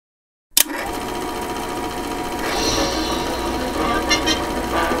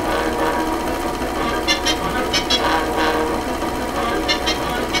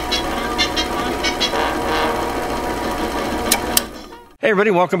everybody,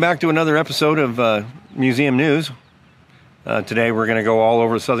 welcome back to another episode of Museum News. Today we're going to go all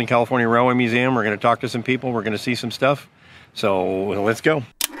over the Southern California Railway Museum. We're going to talk to some people. We're going to see some stuff. So let's go.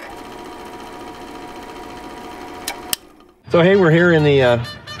 So hey, we're here in the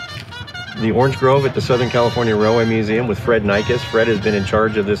Orange Grove at the Southern California Railway Museum with Fred Nykus. Fred has been in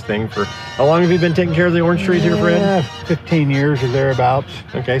charge of this thing for, how long have you been taking care of the orange trees here, Fred? 15 years or thereabouts.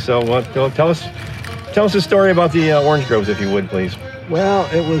 Okay, so tell us a story about the orange groves, if you would, please. Well,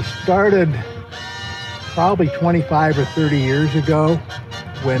 it was started probably 25 or 30 years ago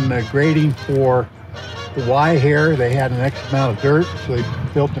when the grading for the Y here, they had an X amount of dirt, so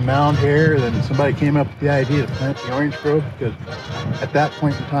they built a mound here. Then somebody came up with the idea to plant the orange grove because at that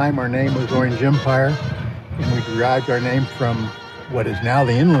point in time our name was Orange Empire, and we derived our name from what is now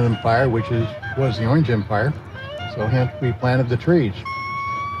the Inland Empire, which was the Orange Empire. So hence we planted the trees.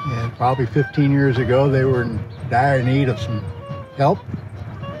 And probably 15 years ago they were in dire need of some help,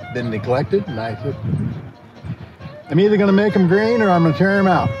 been neglected, and I said, I'm either going to make them green or I'm going to tear them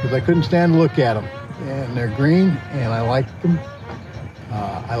out because I couldn't stand to look at them. And they're green, and I like them.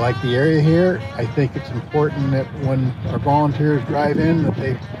 I like the area here. I think it's important that when our volunteers drive in, that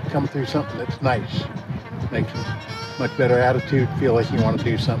they come through something that's nice. Makes a much better attitude, feel like you want to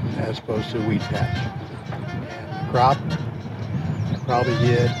do something as opposed to a weed patch. And the crop, I probably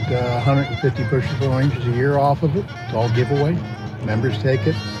get 150 bushels of oranges a year off of it. It's all giveaway. Members take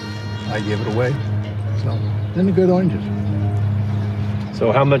it. I give it away. So, then the good oranges.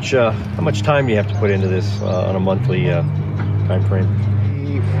 So how much time do you have to put into this on a monthly time frame?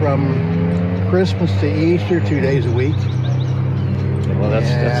 From Christmas to Easter, 2 days a week. Okay, well,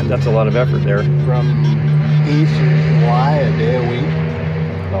 that's a lot of effort there. From Easter to July, a day a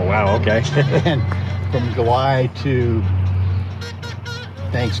week. Oh wow, okay. And from July to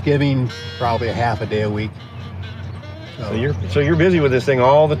Thanksgiving, probably a half a day a week. So you're busy with this thing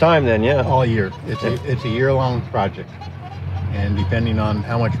all the time then, yeah? All year. It's a year-long project. And depending on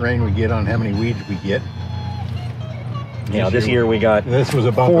how much rain we get, on how many weeds we get. Yeah, this year we got this was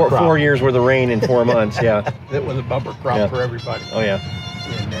a bumper crop. 4 years worth of rain in 4 months, yeah. It was a bumper crop for everybody. Oh, yeah.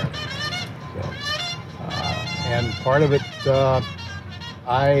 In there. So, and part of it,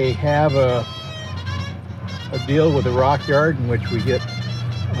 I have a deal with the Rock Yard in which we get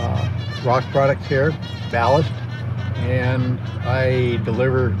rock products here, ballast, and I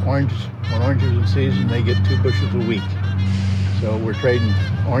deliver oranges. When oranges in season, they get 2 bushels a week. So we're trading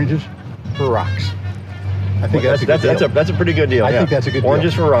oranges for rocks. I think that's a pretty good deal. I think that's a good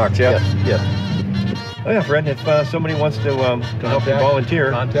oranges deal. For rocks, yeah. Yes. Oh yeah, Fred. If somebody wants to help you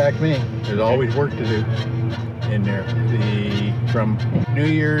volunteer, contact me. There's always work to do in there. From New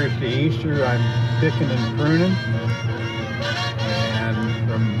Year's to Easter, I'm picking and pruning, and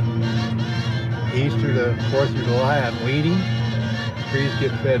from Easter to 4th of July, I'm weeding. Trees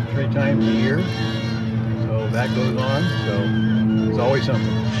get fed 3 times a year. So that goes on, so it's always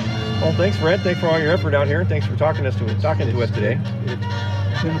something. Well, thanks, Fred. Thanks for all your effort out here. Thanks for talking to us today.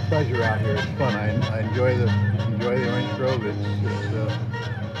 It's been a pleasure out here. It's fun. I enjoy the Orange Grove.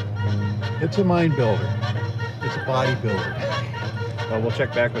 It's a mind builder. It's a body builder. Well, we'll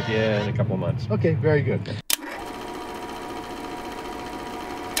check back with you in a couple of months. Okay, very good.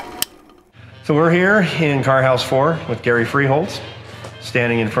 So we're here in Car House 4 with Gary Freeholtz,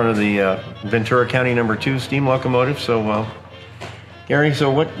 standing in front of the Ventura County No. 2 steam locomotive. So, Gary, so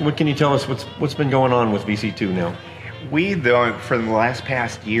what can you tell us? What's been going on with VC2 now? We, for the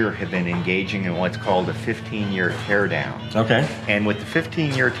past year, have been engaging in what's called a 15-year teardown. Okay. And with the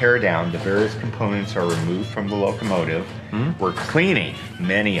 15-year teardown, the various components are removed from the locomotive. Mm-hmm. We're cleaning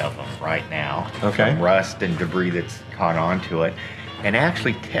many of them right now from rust and debris that's caught onto it, and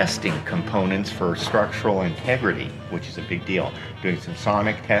actually testing components for structural integrity, which is a big deal. Doing some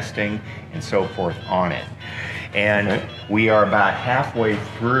sonic testing and so forth on it. And we are about halfway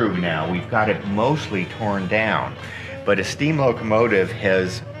through now. We've got it mostly torn down. But a steam locomotive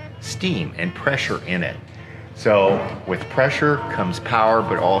has steam and pressure in it. So with pressure comes power,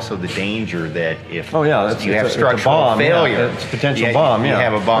 but also the danger that if you have structural failure, it's a potential bomb. You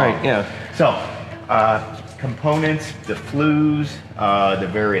have a bomb. Right, yeah. So components, the flues, the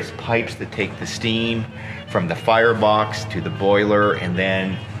various pipes that take the steam from the firebox to the boiler, and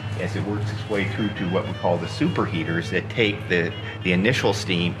then as it works its way through to what we call the superheaters that take the initial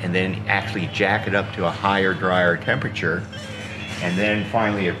steam and then actually jack it up to a higher, drier temperature. And then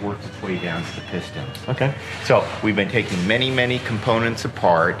finally it works its way down to the pistons. Okay. So we've been taking many, many components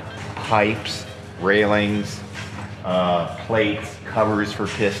apart, pipes, railings, plates, covers for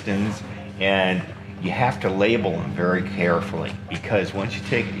pistons, and you have to label them very carefully, because once you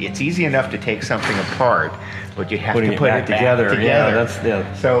take, it's easy enough to take something apart, but you have to put it together.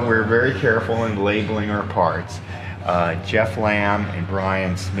 Yeah. So we're very careful in labeling our parts. Jeff Lamb and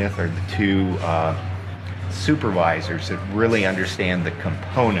Brian Smith are the two supervisors that really understand the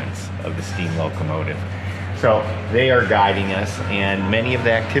components of the steam locomotive. So they are guiding us, and many of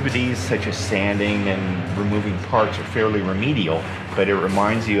the activities such as sanding and removing parts are fairly remedial, but it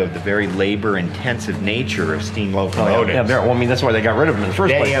reminds you of the very labor-intensive nature of steam locomotives. Well, I mean, that's why they got rid of them in the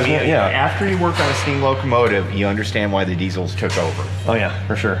first place. Yeah. After you work on a steam locomotive, you understand why the diesels took over. Oh yeah,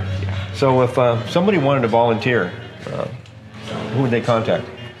 for sure. Yeah. So if somebody wanted to volunteer, who would they contact?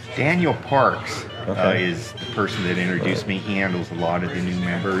 Daniel Parks is the person that introduced me. He handles a lot of the new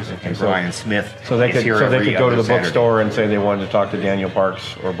members, and Brian Smith. So they could go to the bookstore and say they wanted to talk to Daniel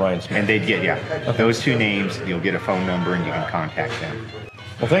Parks or Brian Smith. And they'd get those two names. You'll get a phone number, and you can contact them.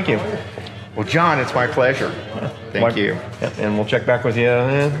 Well, thank you. Well, John, it's my pleasure. Thank you. Yep, and we'll check back with you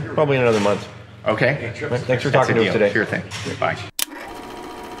probably in another month. Okay. Thanks for talking to us today. Sure thing. Bye.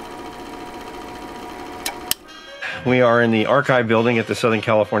 We are in the archive building at the Southern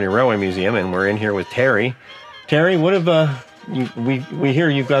California Railway Museum, and we're in here with Terry. Terry, what have we hear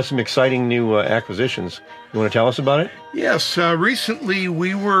you've got some exciting new acquisitions? You want to tell us about it? Yes. Recently,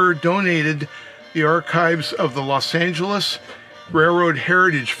 we were donated the archives of the Los Angeles Railroad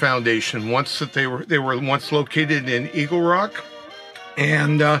Heritage Foundation. They were once located in Eagle Rock,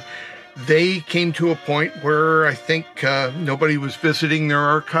 and they came to a point where I think nobody was visiting their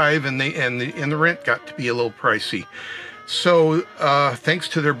archive, and the rent got to be a little pricey. So thanks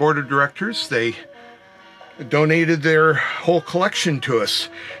to their board of directors, they donated their whole collection to us.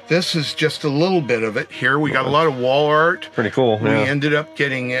 This is just a little bit of it here. We got a lot of wall art. Pretty cool. We ended up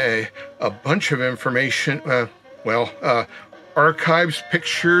getting a bunch of information, archives,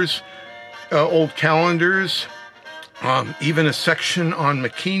 pictures, old calendars, even a section on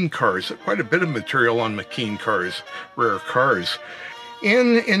McKean cars, quite a bit of material on McKean cars, rare cars.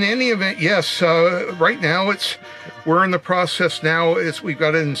 In any event, yes, right now we're in the process now, we've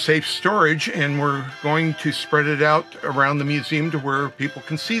got it in safe storage, and we're going to spread it out around the museum to where people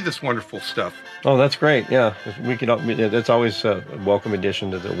can see this wonderful stuff. Oh, that's great. Yeah, that's always a welcome addition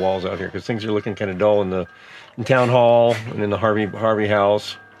to the walls out here, because things are looking kind of dull in Town Hall and in the Harvey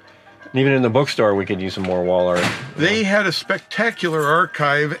House. And even in the bookstore, we could use some more wall art. They had a spectacular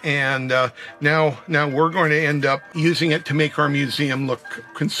archive, and now we're going to end up using it to make our museum look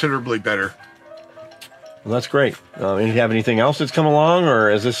considerably better. Well, that's great. And you have anything else that's come along, or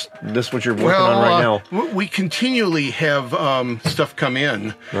is this what you're working on right now? We continually have stuff come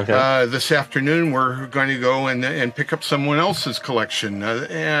in. Okay. This afternoon, we're going to go and pick up someone else's collection.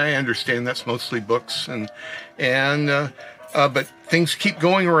 I understand that's mostly books, but things keep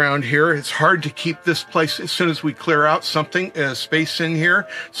going around here. It's hard to keep this place. As soon as we clear out space in here,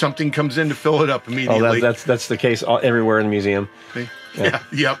 something comes in to fill it up immediately. Oh, that's the case everywhere in the museum. Yeah.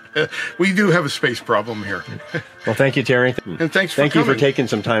 Yep. We do have a space problem here. Well, thank you, Terry. And thanks for coming. Thank you for taking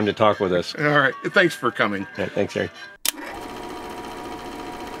some time to talk with us. All right. Thanks for coming. Yeah, thanks, Terry.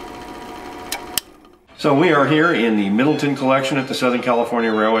 So we are here in the Middleton collection at the Southern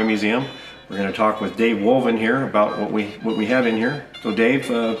California Railway Museum. We're going to talk with Dave Wolven here about what we have in here. So Dave,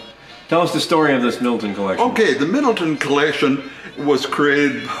 tell us the story of this Middleton collection. Okay, the Middleton collection was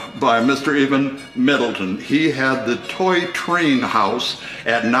created by Mr. Evan Middleton. He had the toy train house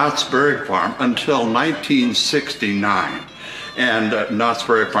at Knott's Berry Farm until 1969. And Knott's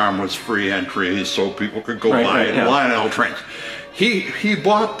Berry Farm was free entry, so people could go Lionel trains. He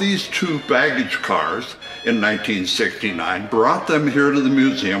bought these two baggage cars in 1969, brought them here to the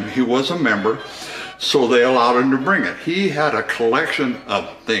museum. He was a member, so they allowed him to bring it. He had a collection of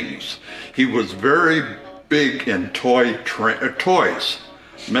things. He was very big in toys,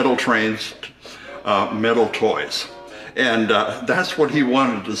 metal trains, metal toys. And that's what he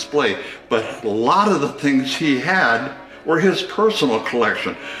wanted to display. But a lot of the things he had were his personal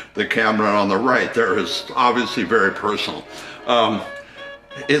collection. The cabinet on the right there is obviously very personal.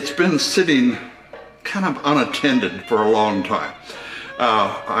 It's been sitting kind of unattended for a long time.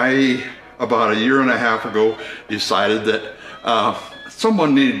 I, about a year and a half ago, decided that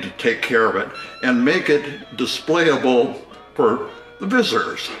someone needed to take care of it and make it displayable for the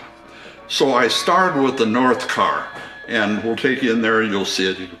visitors. So I started with the north car, and we'll take you in there and you'll see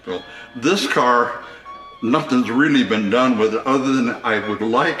it. This car, nothing's really been done with it other than I would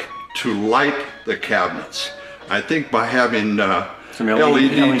like to light the cabinets. I think by having some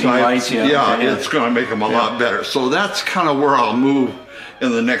LED lights, it's going to make them a lot better. So that's kind of where I'll move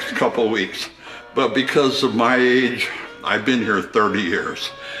in the next couple of weeks. But because of my age, I've been here 30 years.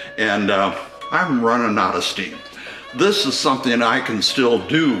 And I'm running out of steam. This is something I can still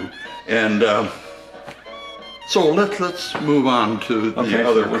do, and so let's move on to the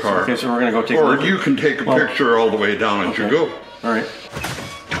other car. Okay, so we're gonna go take a or look. you can take a picture all the way down as you go. All right.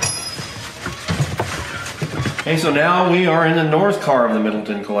 Okay, so now we are in the north car of the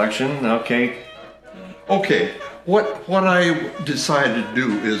Middleton collection. Okay. Okay, what I decided to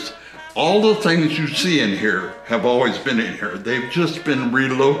do is all the things you see in here have always been in here. They've just been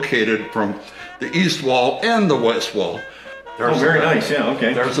relocated from the east wall and the west wall. Oh, very nice. Yeah.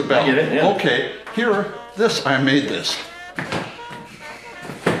 Okay. There's a bell. I get it. Yeah. Okay, here, I made this.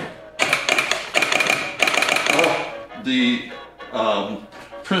 The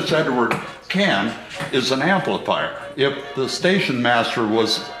Prince Edward can is an amplifier. If the station master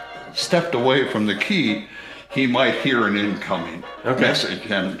was stepped away from the key, he might hear an incoming message.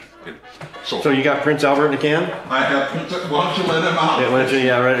 And so you got Prince Albert in the can? I have Prince. Why don't you let him out? Yeah, why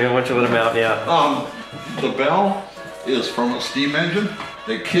don't you let him out? Yeah. The bell is from a steam engine.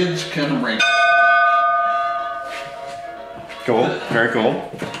 The kids can ring. Cool. Very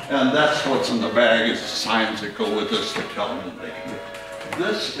cool. And that's what's in the bag is the signs that go with this to tell them they can.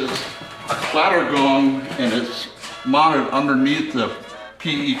 This is a clatter gong, and it's mounted underneath the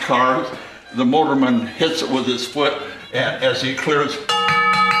PE cars. The motorman hits it with his foot, and as he clears.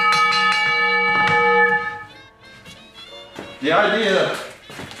 The idea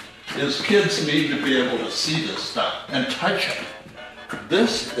is kids need to be able to see this stuff and touch it.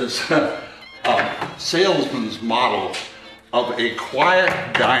 This is a salesman's model of a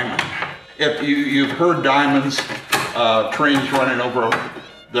quiet diamond. If you've heard diamonds, trains running over,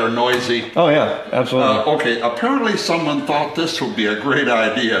 they're noisy. Oh yeah, absolutely. Okay, apparently someone thought this would be a great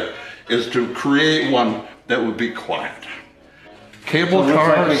idea, is to create one that would be quiet. Cable So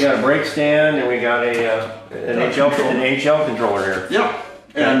cars. like we got a brake stand and we got an HL controller here. Yeah,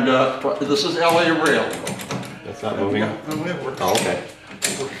 and this is LA Rail. That's not moving. Oh, okay.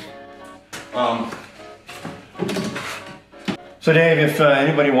 So Dave, if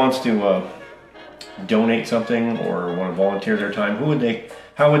anybody wants to donate something or want to volunteer their time,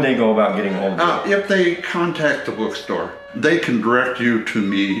 how would they go about getting hold of you? If they contact the bookstore, they can direct you to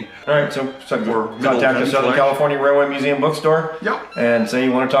me. All right, so contact the Middleton Southern California Railway Museum bookstore. Yeah. And say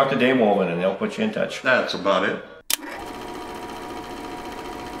you want to talk to Dave Wolven, and they'll put you in touch. That's about it.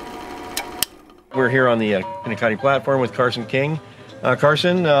 We're here on the Pinacati platform with Carson King.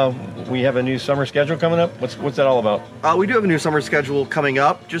 Carson, we have a new summer schedule coming up. What's that all about? We do have a new summer schedule coming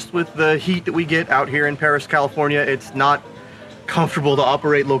up. Just with the heat that we get out here in Paris, California, it's not comfortable to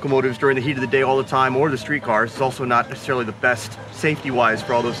operate locomotives during the heat of the day all the time, or the streetcars. It's also not necessarily the best safety-wise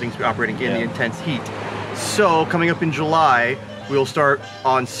for all those things to be operating in the intense heat. So coming up in July, we'll start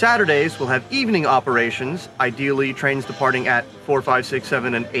on Saturdays. We'll have evening operations, ideally trains departing at 4, 5, 6,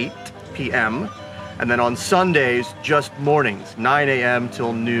 7, and 8 p.m. And then on Sundays, just mornings, 9 a.m.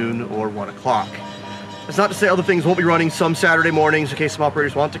 till noon or 1 o'clock. It's not to say other things won't be running some Saturday mornings in case some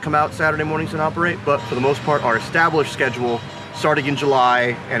operators want to come out Saturday mornings and operate, but for the most part, our established schedule starting in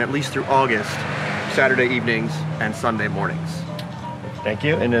July and at least through August, Saturday evenings and Sunday mornings. Thank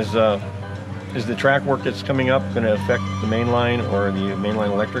you. And is the track work that's coming up going to affect the mainline or the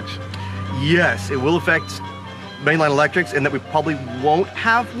mainline electrics? Yes, it will affect mainline electrics in that we probably won't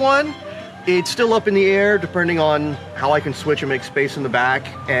have one. It's still up in the air depending on how I can switch and make space in the back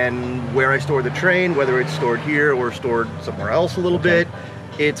and where I store the train, whether it's stored here or stored somewhere else a little bit.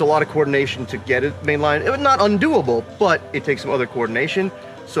 It's a lot of coordination to get it mainline. It's not undoable, but it takes some other coordination.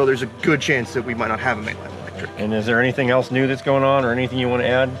 So there's a good chance that we might not have a mainline electric. And is there anything else new that's going on or anything you want to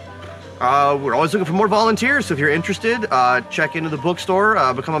add? We're always looking for more volunteers, so if you're interested, check into the bookstore,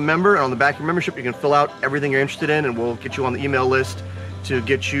 become a member, and on the back of your membership you can fill out everything you're interested in and we'll get you on the email list to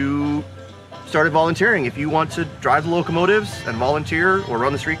get you started volunteering. If you want to drive the locomotives and volunteer or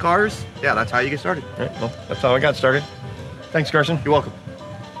run the streetcars, yeah, that's how you get started. All right, well, that's how I got started. Thanks, Carson. You're welcome.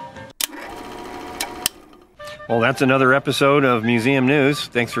 Well, that's another episode of Museum News.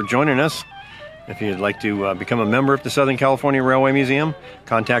 Thanks for joining us. If you'd like to become a member of the Southern California Railway Museum,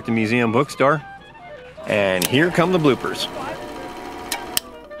 contact the museum bookstore. And here come the bloopers.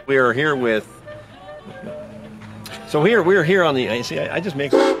 We are here with... So we're here on the... See, I just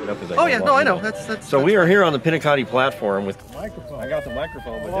make it up as I go yeah, along. no, I know. That's. So we are here on the Pinacati platform with... Microphone. I got the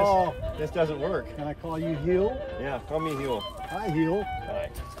microphone, but this doesn't work. Can I call you Heel? Yeah, call me Huel. Hi, Heel. Hi.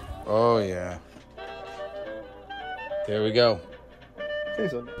 Oh, yeah. There we go.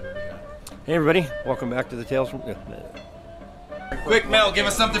 Hey, everybody. Welcome back to the Tales from... Quick, Mel, give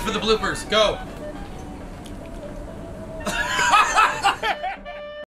us something for the bloopers. Go.